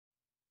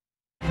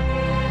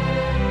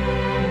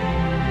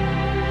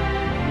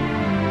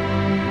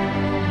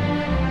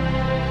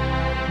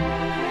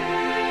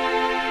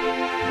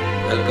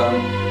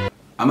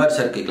अमर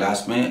sir की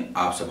class में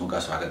आप सबों का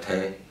स्वागत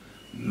है।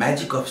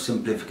 Magic of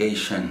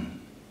simplification.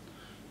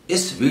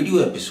 इस वीडियो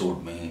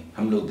एपिसोड में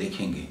हम लोग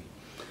देखेंगे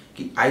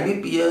कि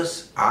IBPS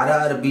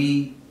RRB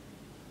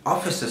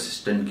ऑफिस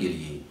असिस्टेंट के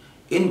लिए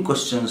इन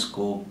क्वेश्चंस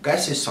को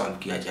कैसे सॉल्व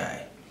किया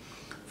जाए।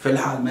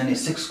 फिलहाल मैंने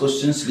 6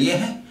 क्वेश्चंस लिए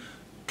हैं।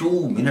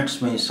 2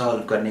 मिनट्स में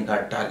सॉल्व करने का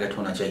टारगेट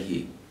होना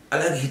चाहिए।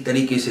 अलग ही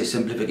तरीके से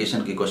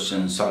सिंप्लीफिकेशन के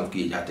क्वेश्चन सॉल्व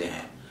किए जाते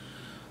हैं।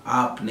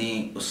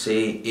 आपने उसे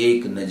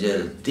एक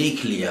नज़र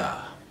देख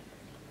लिया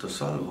तो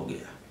सॉल्व हो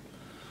गया।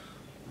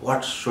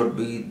 What should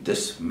be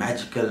this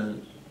magical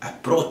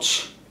approach?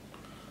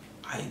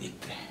 आइए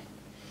देखते हैं।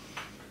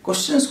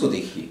 क्वेश्चंस को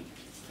देखिए,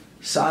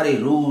 सारे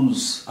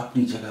रूल्स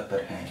अपनी जगह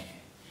पर हैं।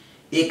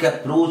 एक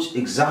अप्रोच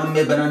एग्जाम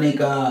में बनाने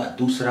का,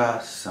 दूसरा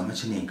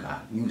समझने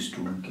का न्यू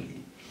स्टूडेंट के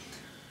लिए।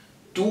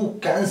 2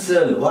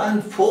 कैंसिल,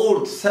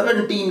 1/4,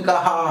 17 का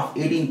हाफ,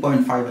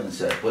 18.5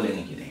 आंसर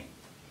बोलेंगे कि नहीं?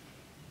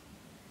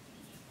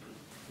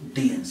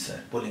 डी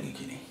आंसर बोलेंगे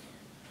कि नहीं?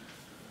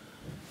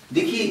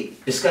 देखिए,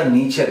 इसका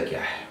नेचर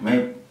क्या है। मैं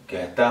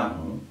कहता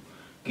हूं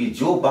कि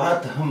जो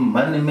बात हम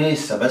मन में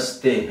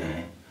समझते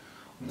हैं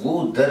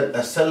वो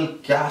दरअसल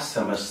क्या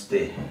समझते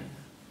हैं।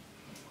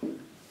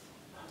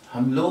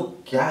 हम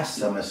लोग क्या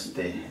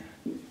समझते हैं?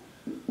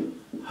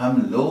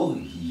 हम लोग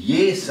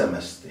ये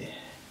समझते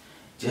हैं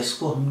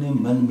जिसको हमने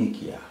मन में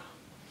किया।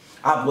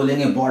 आप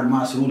बोलेंगे बॉड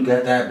मास रूल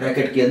कहता है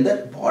ब्रैकेट के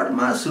अंदर। बॉड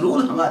मास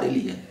रूल हमारे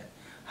लिए है,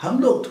 हम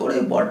लोग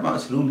थोड़े बॉड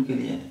मास रूल के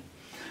लिए हैं।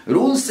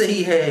 रूल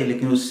सही है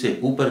लेकिन उससे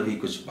ऊपर भी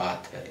कुछ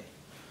बात है।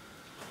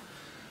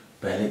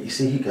 पहले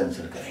इसे ही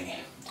कैंसिल करेंगे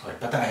और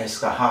पता है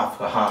इसका हाफ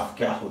का हाफ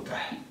क्या होता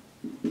है?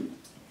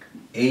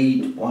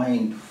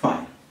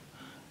 8.5,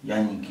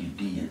 यानी कि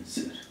डी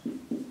आंसर।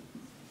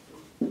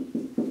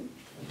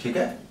 ठीक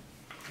है।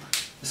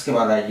 इसके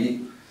बाद आइए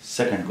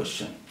सेकंड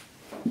क्वेश्चन।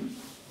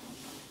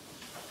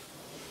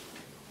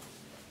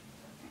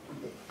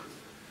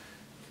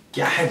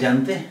 क्या है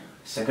जानते हैं?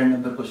 सेकंड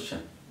नंबर क्वेश्चन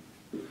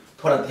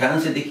थोड़ा ध्यान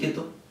से देखिए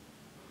तो।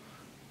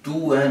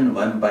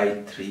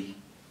 2n1/3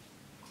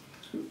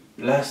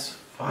 plus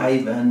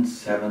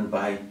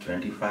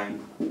 5n7/25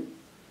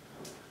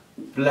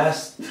 plus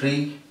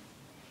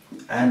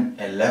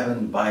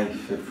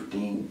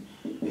 3n11/15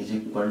 is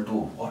equal to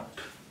what?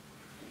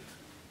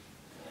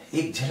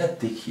 एक झलक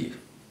देखिए।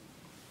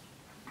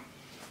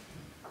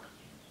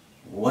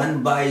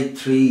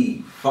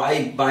 1/3,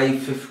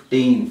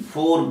 5/15,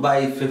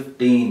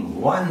 4/15,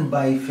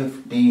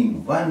 1/15,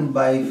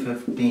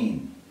 1/15,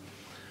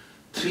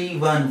 3,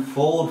 1,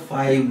 4,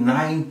 5,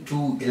 9 to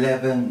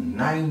 11,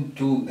 9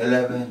 to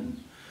 11,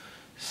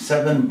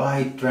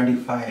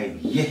 7/25।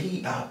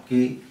 यही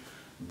आपके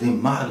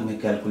दिमाग में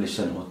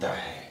कैलकुलेशन होता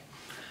है।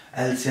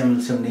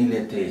 एलसीएम नहीं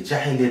लेते,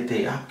 चाहे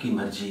लेते आपकी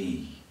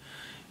मर्जी।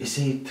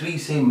 इसे 3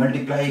 से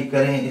मल्टीप्लाई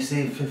करें,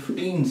 इसे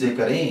 15 से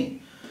करें,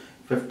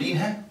 15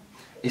 है।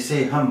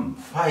 इसे हम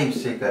 5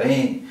 से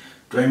करें,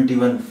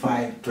 21,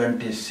 5,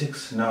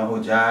 26 ना हो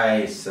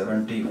जाए,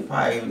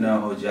 75 ना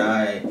हो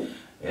जाए,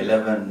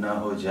 11 ना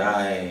हो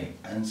जाए,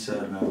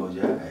 आंसर ना हो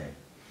जाए।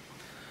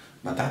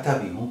 बताता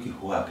भी हूं कि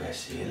हुआ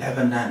कैसे।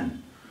 11n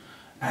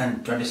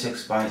and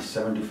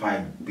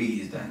 26/75 B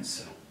is the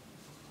answer।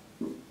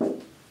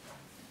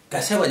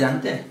 कैसे वो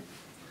जानते हैं?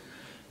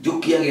 जो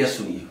किया गया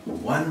सुनिए।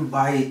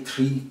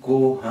 1/3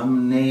 को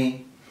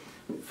हमने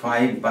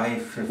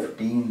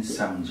 5/15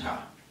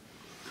 समझा,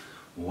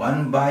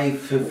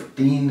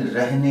 1/15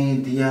 रहने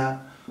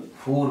दिया,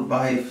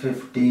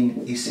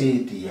 4/15 इसे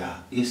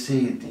दिया, इसे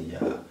दिया,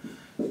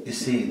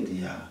 इसे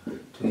दिया,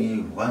 तो ये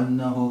 1 न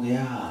हो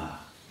गया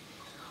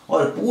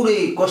और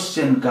पूरे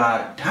क्वेश्चन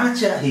का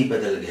ढांचा ही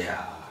बदल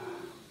गया।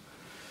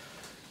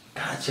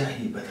 ढांचा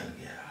ही बदल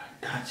गया,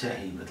 ढांचा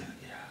ही बदल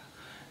गया।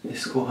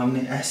 इसको हमने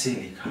ऐसे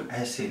लिखा,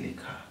 ऐसे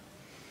लिखा,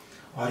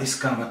 और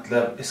इसका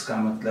मतलब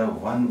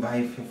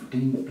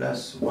 1/15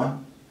 + 1,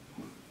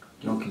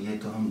 क्योंकि ये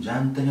तो हम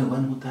जानते हैं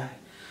 1 होता है।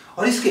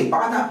 और इसके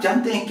बाद आप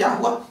जानते हैं क्या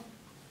हुआ?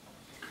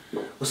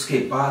 उसके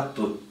बाद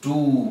तो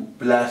 2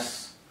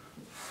 +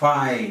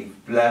 5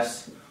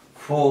 +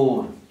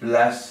 4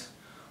 +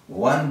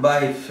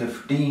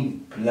 1/15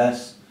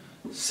 +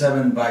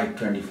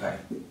 7/25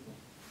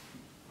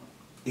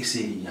 इसे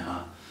ही यहां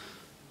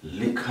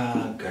लिखा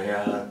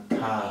गया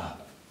था।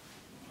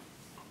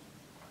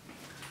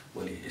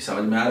 बोलिए,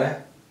 समझ में आ रहा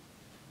है?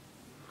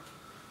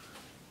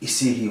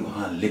 इसे ही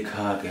वहां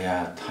लिखा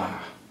गया था।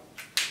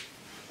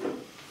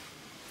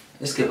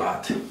 इसके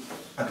बाद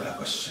अगला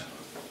क्वेश्चन।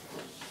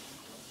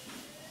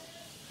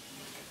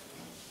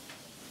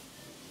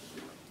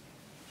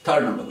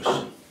 थर्ड नंबर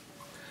क्वेश्चन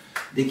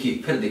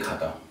देखिए, फिर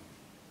दिखाता हूं।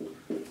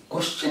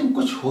 क्वेश्चन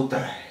कुछ होता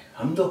है,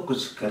 हम लोग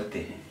कुछ करते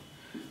हैं।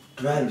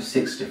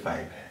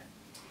 1265 है,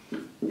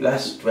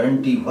 प्लस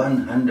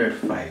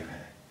 2105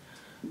 है,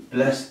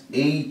 प्लस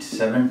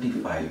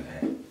 875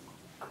 है,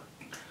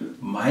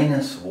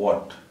 minus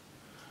what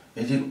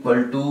is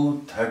equal to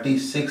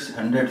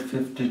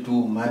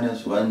 3652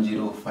 minus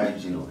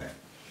 1050 है।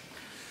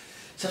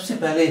 सबसे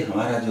पहले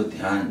हमारा जो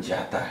ध्यान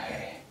जाता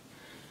है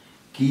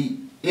कि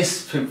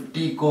इस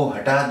 50 को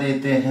हटा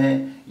देते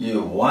हैं, ये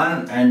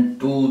 1 and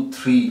 2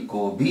 3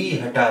 को भी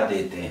हटा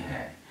देते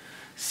हैं।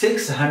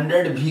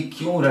 600 भी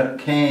क्यों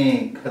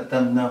रखें,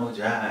 खत्म ना हो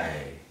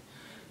जाए,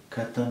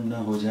 खत्म ना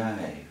हो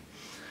जाए।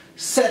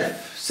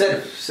 सिर्फ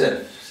सिर्फ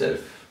सिर्फ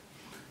सिर्फ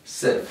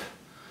सिर्फ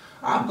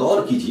आप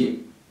गौर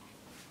कीजिए,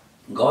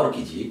 गौर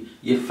कीजिए,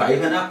 ये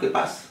 5 है ना आपके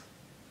पास,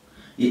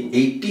 ये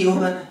 80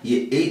 होगा ना,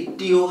 ये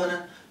 80 होगा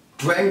ना,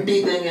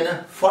 20 देंगे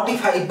ना,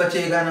 45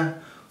 बचेगा ना,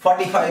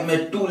 45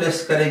 में 2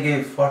 लेस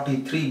करेंगे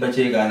 43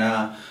 बचेगा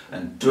ना,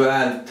 एंड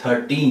 12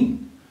 13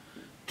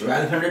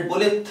 1200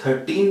 बोले,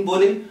 13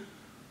 बोले,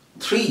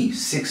 3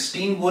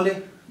 16 बोले,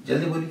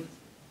 जल्दी बोलिए,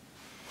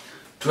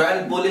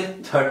 12 बोले,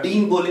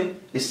 13 बोले,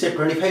 इससे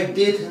 25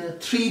 दे थे,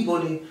 3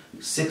 बोले,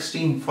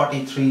 16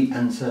 43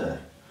 आंसर,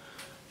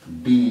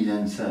 डी इज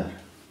आंसर।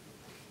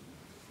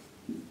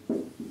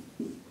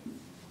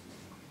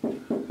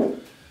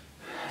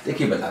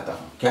 देखिए बताता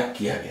हूं क्या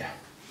किया गया।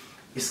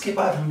 इसके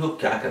बाद हम लोग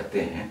क्या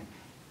करते हैं,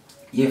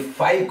 ये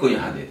 5 को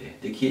यहां दे दे।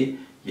 देखिए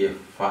ये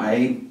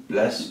 5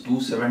 प्लस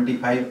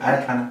 275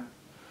 आया था ना,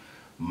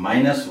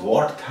 माइनस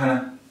वॉट था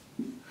ना,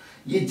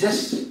 ये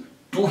जस्ट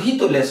 2 ही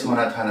तो लेस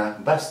होना था ना,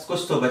 बस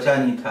कुछ तो बचा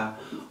नहीं था,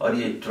 और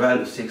ये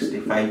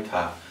 1265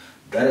 था।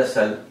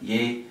 दरअसल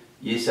ये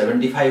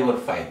 75 और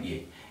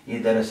 5 ये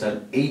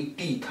दरअसल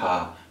 80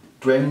 था,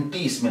 20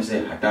 इसमें से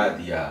हटा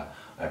दिया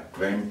और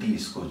 20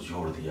 इसको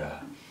जोड़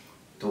दिया,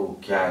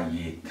 तो क्या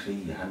ये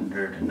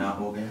 300 ना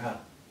हो गया?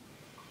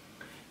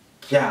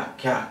 क्या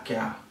क्या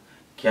क्या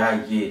क्या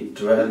ये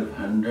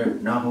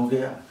 1200 ना हो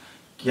गया?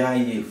 क्या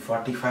ये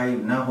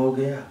 45 ना हो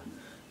गया?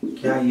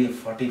 क्या ये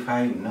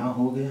 45 ना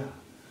हो गया?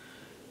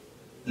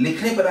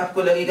 लिखने पर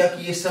आपको लगेगा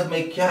कि ये सब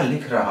मैं क्या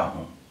लिख रहा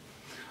हूं,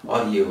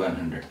 और ये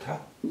 100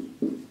 था।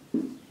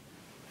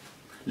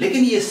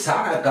 लेकिन ये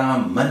सारा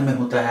काम मन में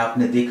होता है,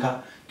 आपने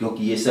देखा,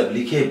 क्योंकि ये सब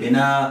लिखे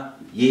बिना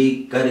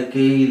ये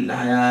करके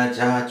लाया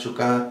जा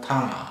चुका था।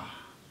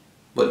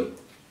 बोलिए,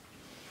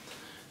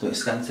 तो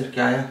इसका आंसर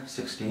क्या आया?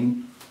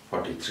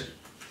 1643।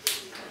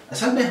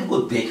 असल में हमको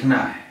देखना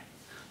है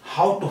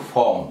how to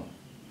form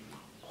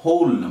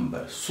whole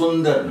number,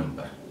 सुंदर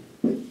नंबर।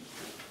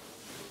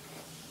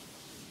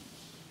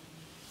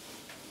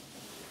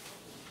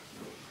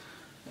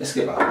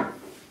 इसके बाद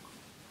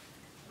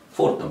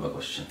 4th नंबर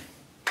क्वेश्चन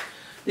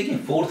देखिए।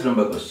 4th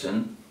number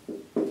question,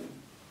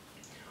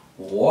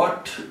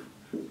 what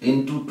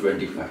into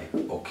 25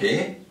 okay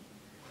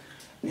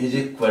is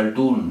equal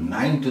to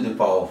 9 to the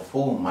power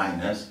 4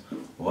 minus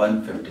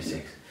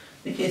 156।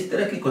 देखिए इस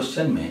तरह के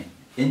क्वेश्चन में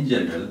इन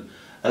जनरल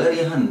अगर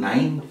यहाँ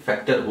 9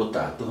 फैक्टर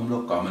होता तो हम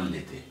लोग कॉमन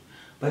लेते,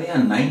 पर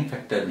यहाँ 9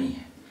 फैक्टर नहीं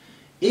है।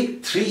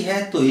 एक 3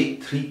 है तो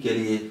एक 3 के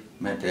लिए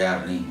मैं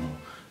तैयार नहीं हूं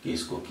कि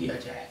इसको किया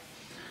जाए।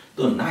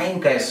 तो 9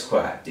 का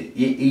स्क्वायर,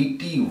 ये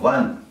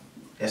 81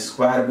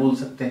 स्क्वायर बोल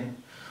सकते हैं,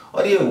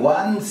 और ये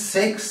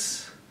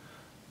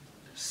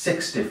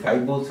 1665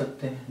 बोल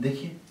सकते हैं।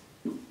 देखिए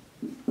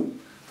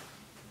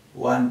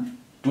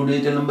 2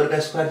 डिजिटल नंबर का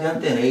स्क्वायर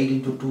जानते हैं, 8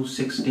 into 2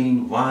 16,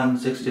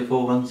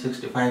 164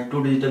 165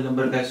 2 डिजिटल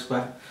नंबर का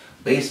स्क्वायर।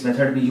 बेस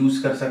मेथड भी यूज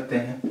कर सकते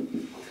हैं।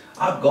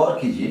 आप गौर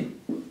कीजिए,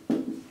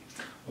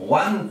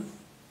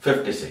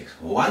 156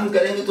 1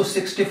 करेंगे तो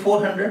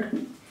 6400,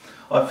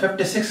 और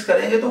 56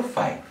 करेंगे तो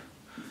 5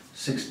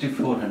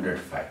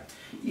 6405।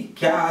 ये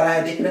क्या आ रहा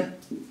है देख रहे हैं?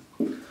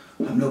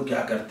 हम लोग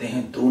क्या करते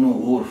हैं, दोनों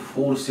ओर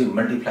 4 से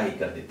मल्टीप्लाई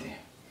कर देते हैं,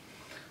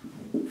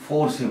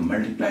 4 से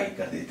मल्टीप्लाई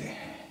कर देते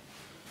हैं,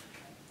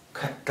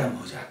 खत्म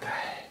हो जाता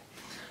है।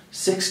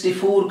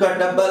 64 का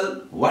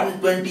डबल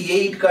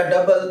 128 का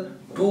डबल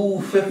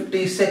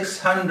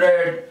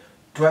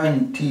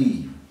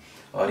 25620,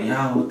 और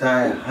यहां होता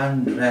है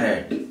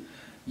 100,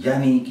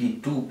 यानी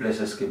कि 2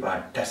 प्लेसेस के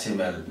बाद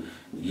डेसिमल,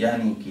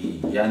 यानी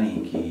कि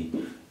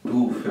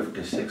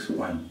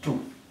 256.2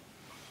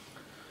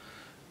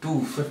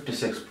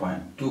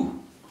 256.2।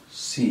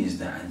 C is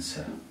the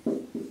answer।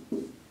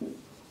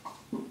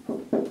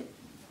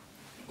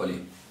 बोलिए,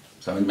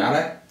 समझ में आ रहा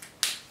है?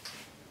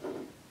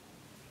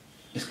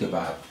 इसके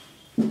बाद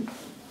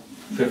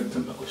 5th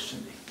नंबर क्वेश्चन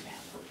देखते हैं।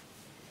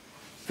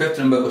 5th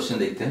नंबर क्वेश्चन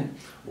देखते हैं,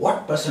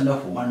 what percent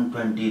of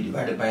 120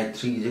 divided by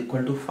 3 is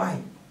equal to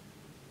 5?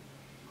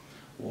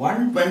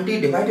 120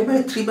 divided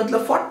by 3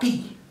 मतलब 40,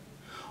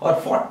 और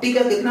 40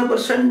 का कितना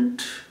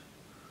परसेंट?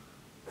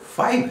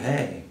 5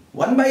 है।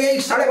 1/8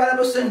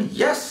 12.5%,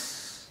 यस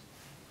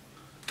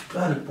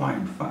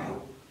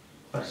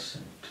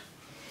 12.5%।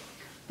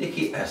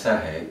 देखिए ऐसा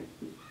है,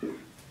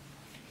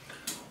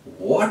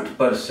 what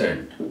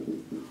percent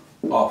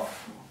of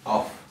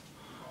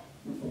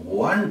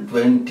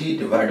 120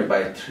 divided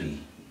by 3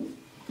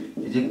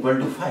 is equal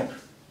to 5?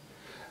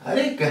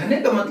 अरे कहने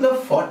का मतलब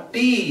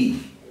 40,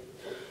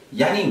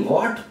 यानी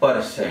what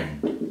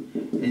percent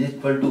is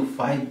equal to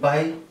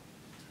 5/40,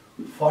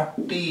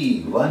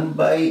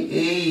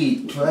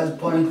 1/8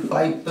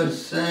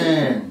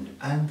 12.5%।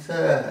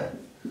 Answer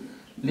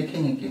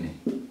लिखेंगे कि नहीं?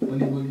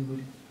 बोलिए बोलिए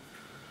बोलिए।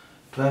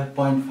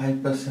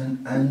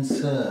 12.5%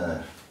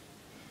 आंसर।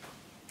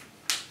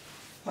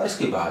 और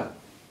इसके बाद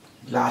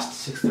लास्ट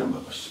 6th नंबर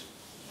क्वेश्चन।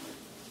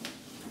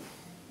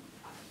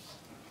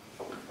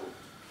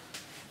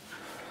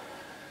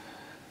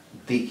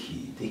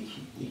 देखिए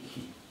देखिए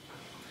देखिए,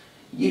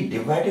 ये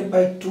डिवाइडेड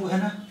बाय 2 है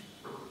ना,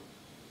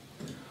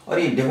 और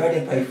ये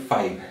डिवाइडेड बाय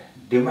 5 है।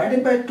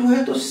 डिवाइडेड बाय 2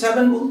 है तो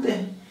 7 बोलते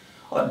हैं,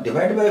 और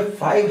डिवाइडेड बाय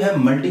 5 है,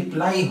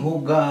 मल्टीप्लाई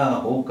होगा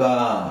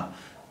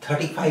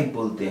 35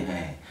 बोलते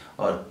हैं,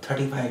 और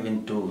 35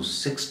 इंटू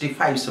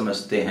 65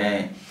 समझते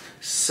हैं।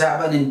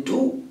 7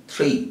 इंटू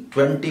 3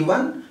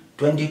 21,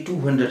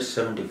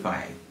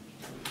 2275,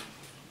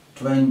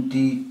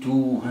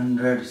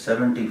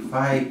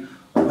 2275।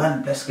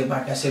 1 प्लस के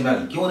बाद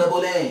डेसिमल क्यों ना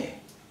बोले,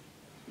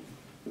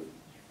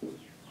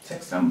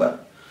 6 नंबर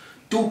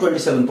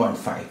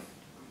 227.5।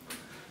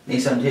 नहीं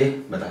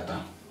समझे, बताता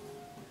हूं।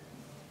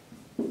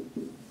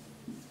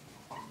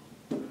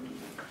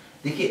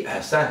 देखिए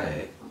ऐसा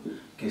है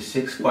कि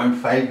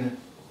 6.5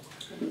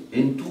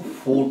 into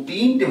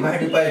 14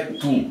 divided by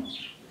 2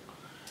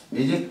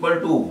 is equal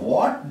to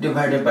what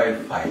divided by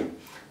 5।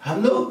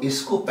 हम लोग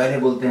इसको पहले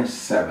बोलते हैं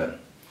 7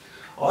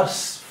 और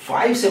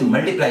 5 से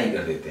मल्टीप्लाई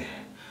कर देते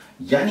हैं,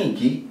 यानी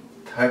कि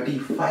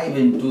 35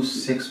 इंटू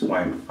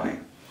 6.5,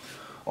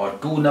 और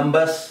 2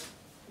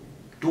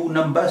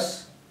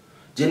 नंबर्स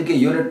जिनके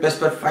यूनिट प्लेस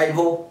पर 5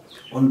 हो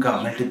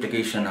उनका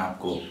मल्टीप्लिकेशन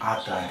आपको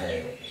आता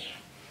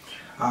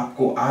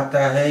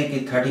है कि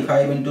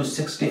 35 इंटू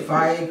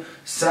 65,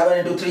 7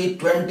 इंटू 3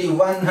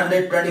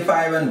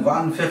 2125 एंड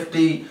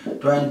 150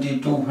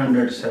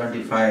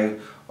 2275,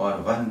 और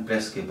 1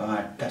 प्लस के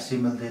बाद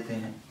डेसिमल देते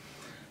हैं।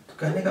 तो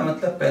कहने का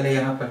मतलब पहले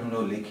यहां पर हम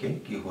लोग लिखे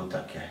कि होता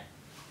क्या है।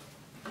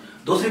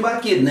 दूसरी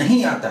बात कि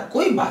नहीं आता,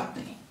 कोई बात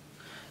नहीं,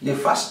 ये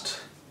फर्स्ट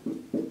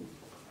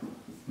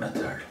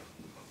मेथड।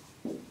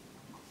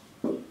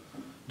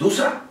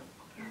 दूसरा,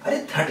 अरे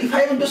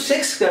 35 इंटू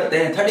 6 करते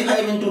हैं,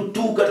 35 इंटू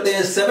 2 करते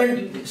हैं,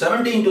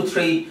 70 इंटू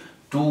 3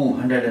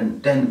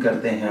 210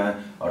 करते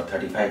हैं, और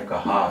 35 का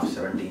हाफ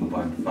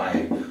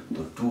 17.5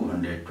 तो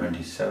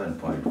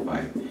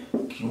 227.5।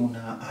 क्यों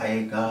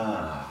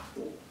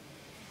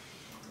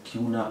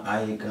ना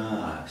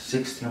आएगा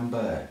 6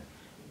 नंबर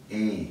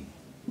ए।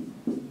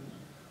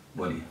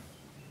 बोलिए,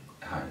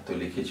 हाँ तो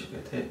लिख ही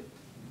चुके थे,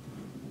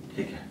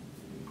 ठीक है,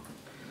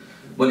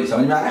 बोलिए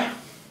समझ में आ रहा है?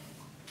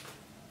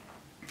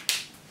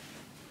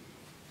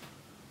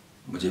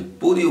 मुझे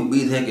पूरी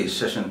उम्मीद है कि इस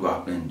सेशन को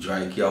आपने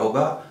एंजॉय किया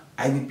होगा।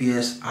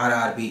 IBPS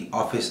RRB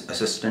ऑफिस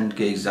असिस्टेंट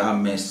के एग्जाम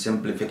में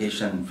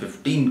सिंप्लीफिकेशन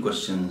 15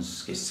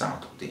 क्वेश्चंस के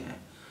साथ होते हैं,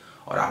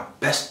 और आप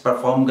बेस्ट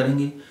परफॉर्म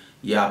करेंगे,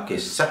 ये आपके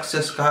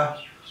सक्सेस का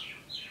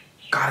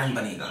कारण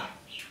बनेगा।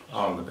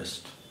 All the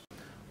best.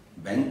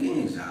 Banking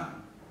exam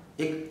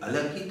एक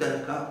अलग ही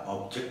तरह का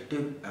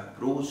ऑब्जेक्टिव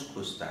अप्रोच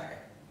खोजता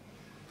है।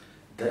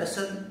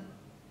 दरअसल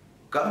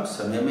कम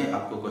समय में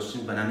आपको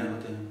क्वेश्चन बनाने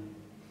होते हैं।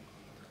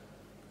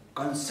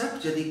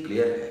 कॉन्सेप्ट यदि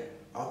क्लियर है,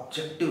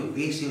 ऑब्जेक्टिव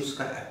वे से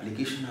उसका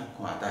एप्लीकेशन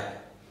आपको आता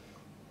है,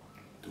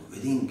 तो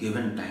विद इन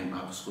गिवन टाइम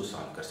आप उसको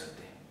सॉल्व कर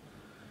सकते हैं।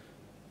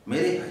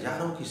 मेरे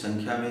हजारों की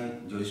संख्या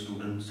में जो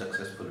स्टूडेंट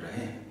सक्सेसफुल रहे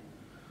हैं,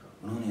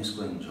 उन्होंने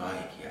इसको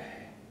एंजॉय किया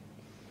है,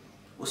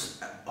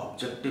 उस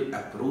ऑब्जेक्टिव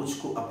अप्रोच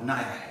को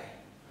अपनाया है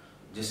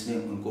जिसने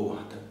उनको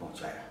वहां तक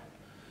पहुंचाया।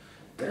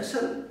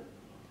 दरअसल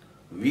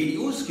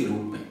वीडियोस के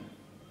रूप में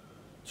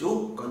जो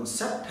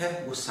कॉन्सेप्ट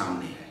है वो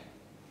सामने है,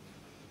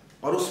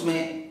 और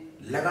उसमें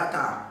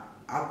लगातार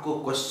आपको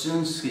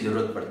क्वेश्चंस की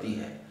जरूरत पड़ती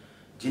है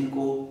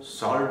जिनको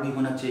सॉल्व भी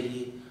होना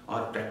चाहिए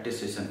और प्रैक्टिस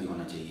सेशन भी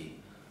होना चाहिए।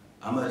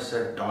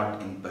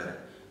 amarsir.in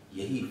पर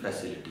यही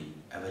फैसिलिटी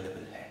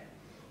अवेलेबल है।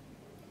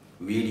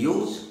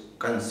 वीडियोस,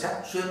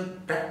 कंसेप्चुअल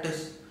प्रैक्टिस,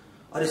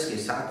 और इसके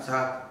साथ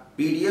साथ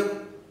PDF,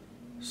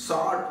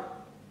 शॉर्ट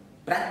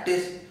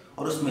प्रैक्टिस,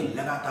 और उसमें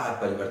लगातार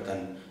परिवर्तन,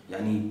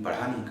 यानी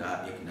पढ़ाने का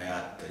एक नया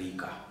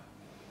तरीका।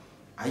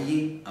 आइए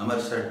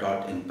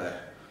amarsir.in पर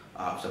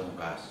आप सबों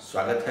का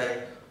स्वागत है,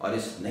 और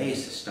इस नए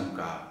सिस्टम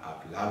का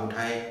आप लाभ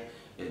उठाएं।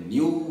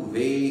 New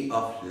way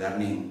of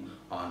learning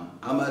on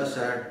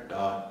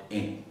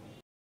amarsir.in।